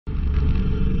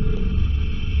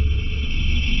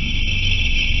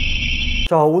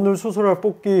자, 오늘 수술할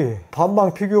뽑기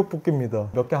반방 피규어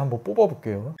뽑기입니다. 몇 개 한번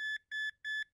뽑아볼게요.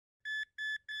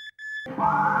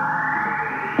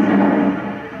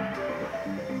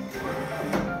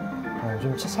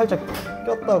 지금 살짝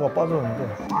꼈다가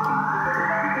빠졌는데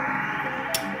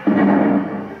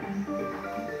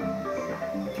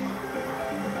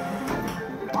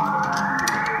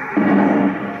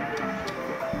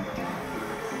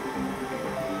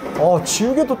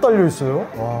지우개도 딸려있어요.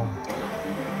 와.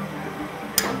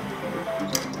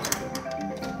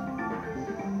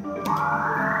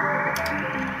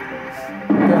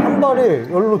 한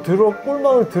발이 여기로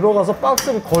꿀망을 들어가서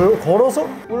박스를 걸어서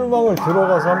꿀망을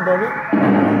들어가서 한 발이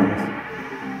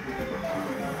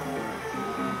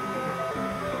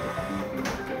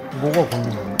뭐가 걸린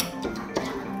거야?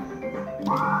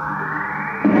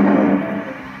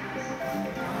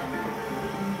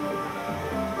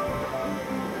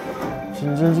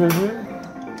 질질질질.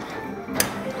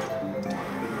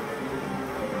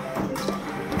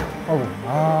 아이고,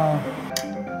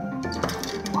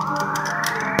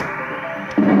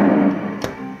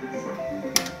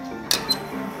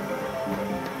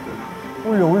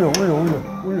 올려.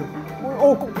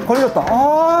 걸렸다.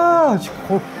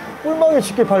 꿀망에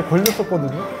쉽게 발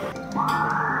걸렸었거든요.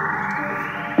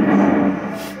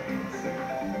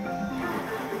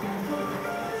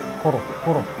 걸어.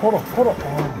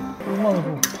 꿀망을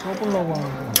좀 써보려고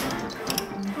하는데.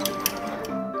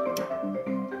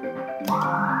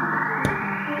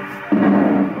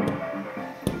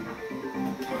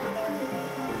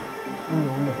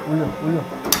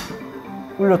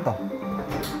 올렸다.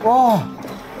 와.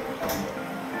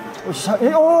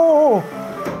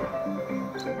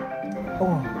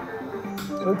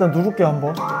 일단 누를게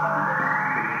한번.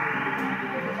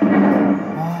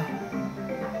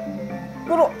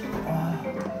 끌어.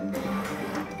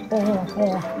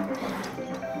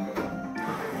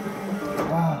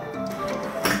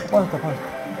 빠졌다.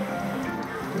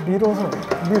 밀어서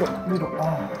밀어.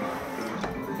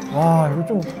 와, 이거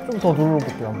좀 더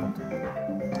눌러볼게요 한번.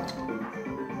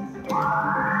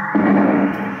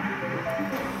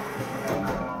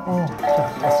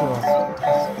 왔어.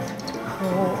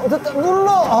 됐다. 눌러.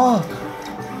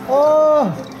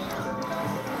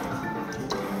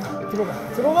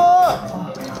 들어가.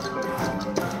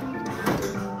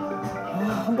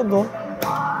 한 번 더.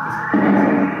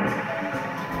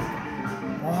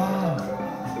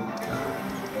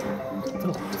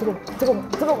 들어가. 들어가.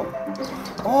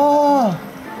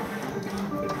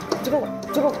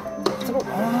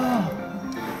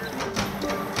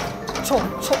 쳐.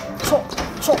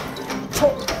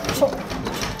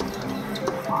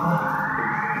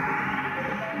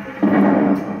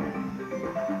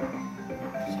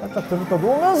 살짝 들었다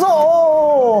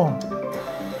놓으면서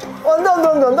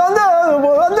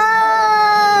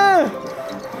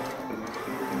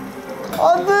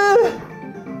안돼.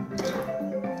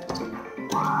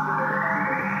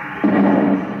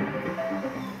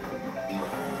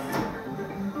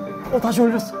 다시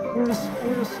올렸어.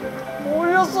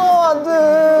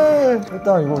 안돼.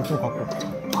 일단 이거 좀 갖고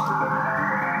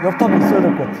옆탑이 있어야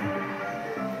될 것 같아.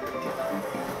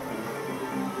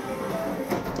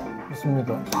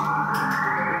 있습니다.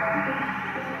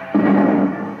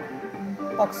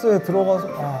 박스에 들어가서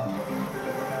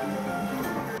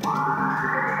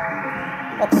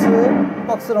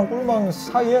박스랑 꿀망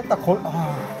사이에 딱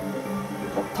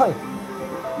타이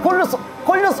걸렸어.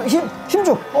 힘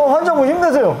줘. 환자분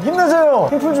힘내세요. 힘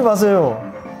풀지 마세요.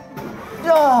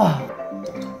 야.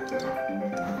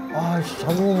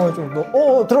 자궁구멍에 좀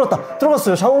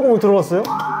들어갔어요. 자궁구멍 들어갔어요.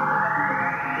 자,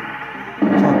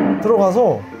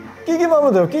 들어가서 끼기만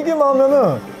하면 돼요. 끼기만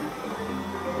하면은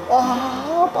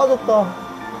빠졌다.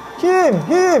 힘.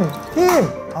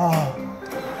 한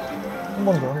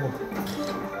번 더.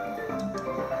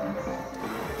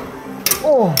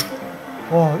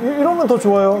 이러면 더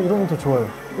좋아요.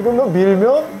 이러면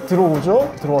밀면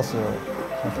들어오죠. 들어왔어요.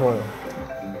 자, 좋아요.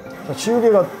 자,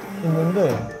 지우개가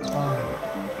있는데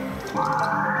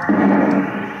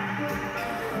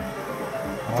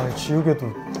지우개도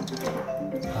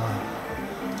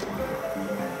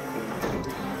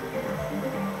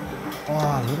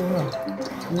이러면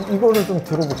이거를 좀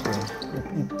들어볼게요.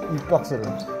 이 박스를.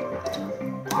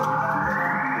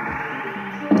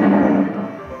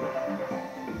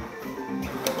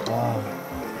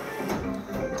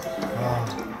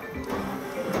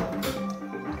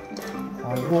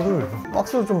 이거를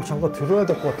박스를 좀 잠깐 들어야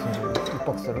될 것 같은데, 이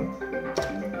박스를.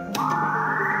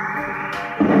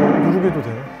 누르게도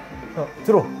돼요. 자,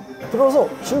 들어서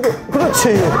지우개.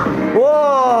 그렇지.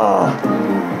 와,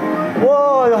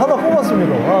 하나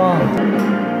뽑았습니다.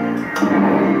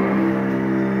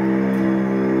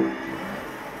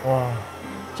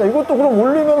 자, 이것도 그럼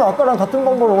올리면 아까랑 같은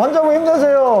방법으로. 환자분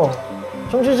힘내세요.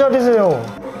 정신 차리세요.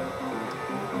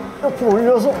 옆으로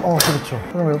올려서, 그렇죠.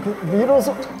 그러면 이렇게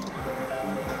밀어서.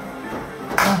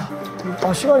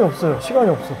 시간이 없어요.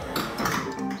 시간이 없어.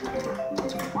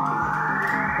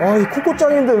 이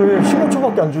쿠코짱인데 왜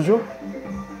 15초밖에 안 주죠?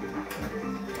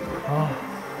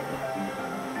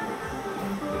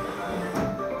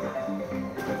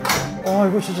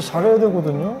 이거 진짜 잘해야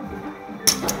되거든요.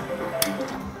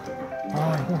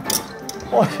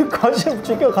 이거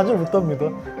제가 가지 못합니다.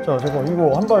 자, 제가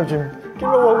이거 한 발 지금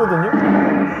끼려고 하거든요.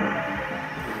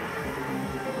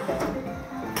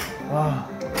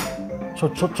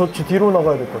 저 뒤로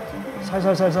나가야 될 것 같아.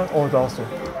 살살. 나왔어요.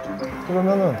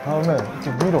 그러면은 다음에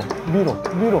이렇게 밀어!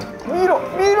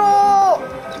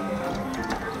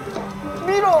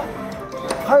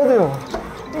 가야 돼요.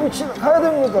 이거 가야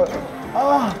됩니다.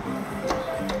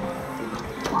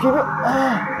 비벼.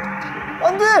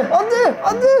 안 돼!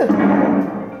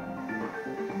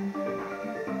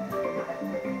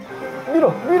 밀어!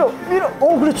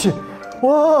 그렇지!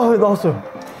 와, 나왔어요.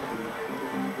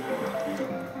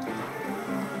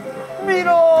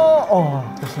 밀어!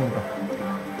 됐습니다.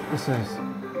 됐어.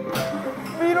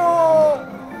 밀어!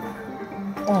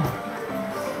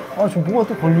 지금 뭐가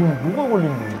걸린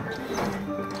거예요?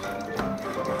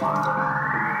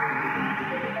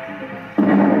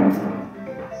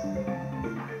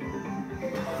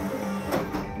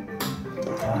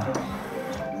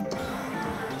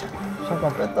 잠깐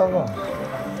뺐다가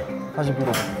다시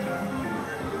밀어봐.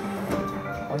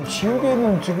 아니,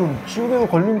 지우개도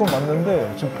걸린 건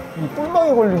맞는데 지금 이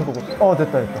꿀망에 걸린 거고.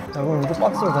 됐다. 자, 그럼 이거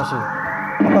박스를 다시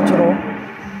아까처럼.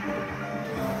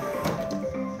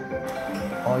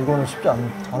 이거는 쉽지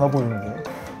않아 보이는데.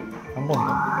 한 번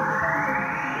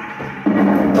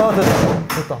더.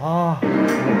 됐다.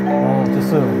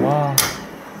 됐어요. 와.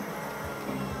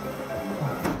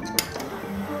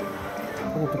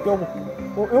 이것도 껴볼게.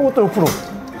 이것도 옆으로.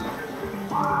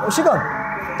 시간.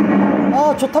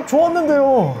 저 탑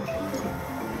좋았는데요.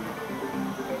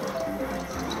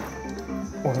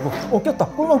 이거 꼈다.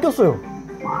 꿀만 꼈어요.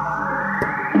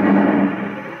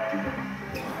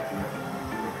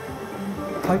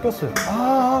 다 꼈어요.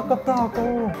 아깝다.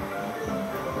 아까워.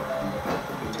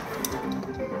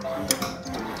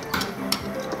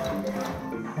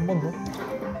 한 번 더.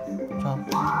 자.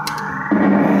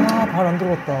 발 안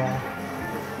들어갔다.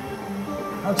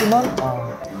 하지만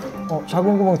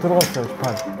작은 구멍 들어갔어요.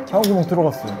 발 작은 구멍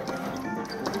들어갔어요.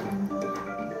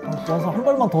 와서 한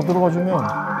발만 더 들어가주면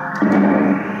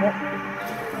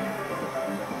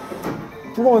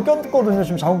구멍에 꼈거든요.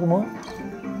 지금 작은 구멍.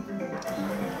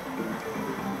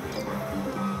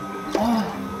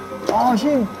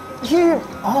 힘.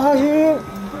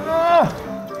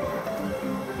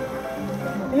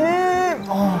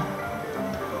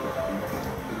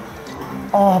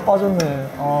 빠졌네.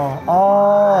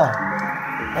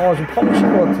 지금 파묻힌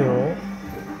것 같아요.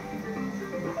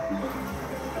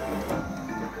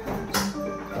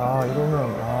 이러면,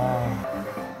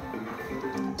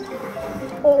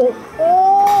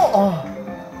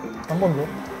 한 번 더.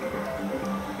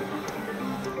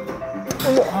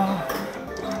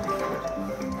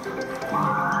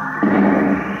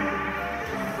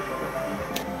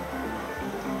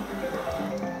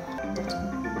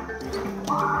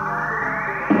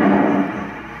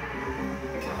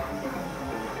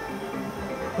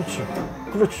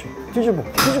 그렇지. 뒤집어.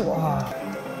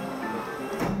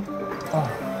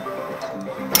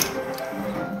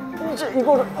 이제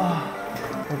이거를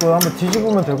이거 한번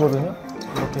뒤집으면 되거든요.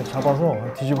 이렇게 잡아서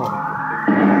뒤집어.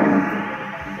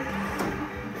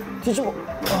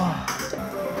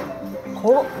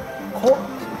 걸어.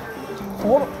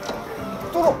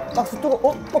 뚫어. 박스 뚫어.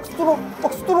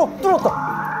 뚫었다.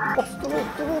 박스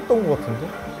뚫었던 것 같은데.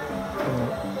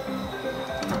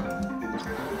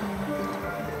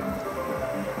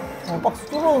 박스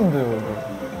뚫었는데요, 이거.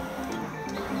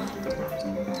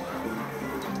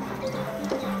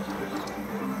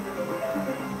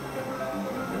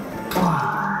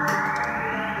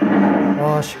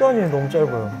 시간이 너무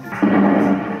짧아요.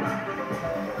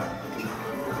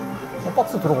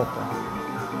 박스 들어갔다.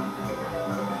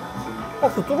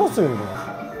 박스 뚫었어요,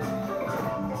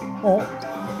 이거.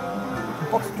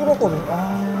 박스 뚫었거든.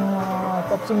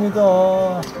 아깝습니다.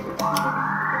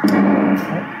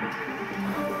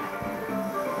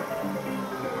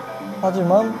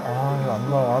 하지만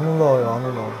이거 안 올라와요.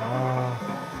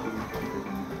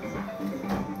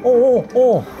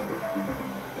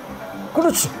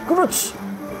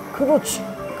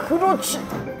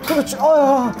 그렇지.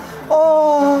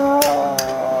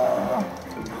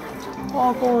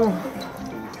 아까워요.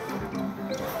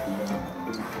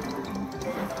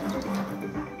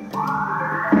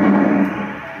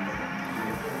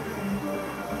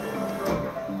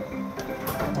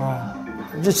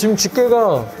 지금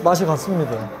집게가 맛이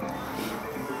갔습니다.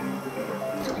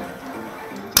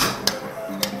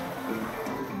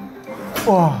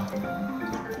 와,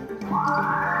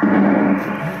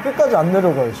 끝까지 안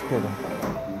내려가요, 집게가.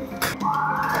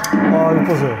 아, 이거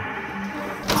보세요.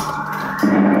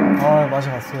 아, 맛이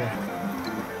갔어요.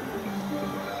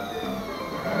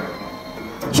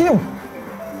 힘!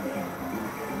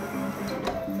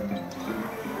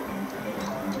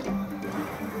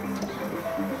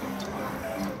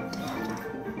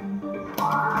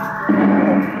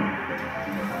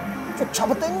 쭉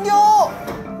잡아 당겨!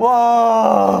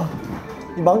 와,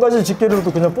 이 망가진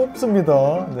집게로도 그냥 뽑습니다.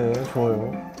 네,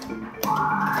 좋아요.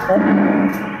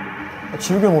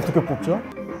 지우개는 어떻게 뽑죠?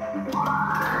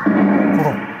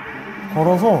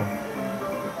 걸어서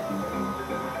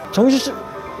정신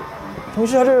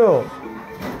차려요.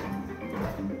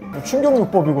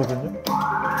 충격요법이거든요.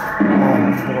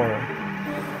 힘들어요.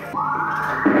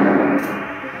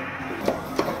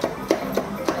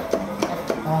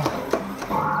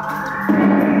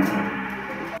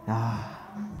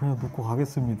 그냥 놓고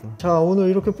가겠습니다. 자, 오늘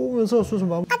이렇게 뽑으면서 수술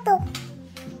마무리.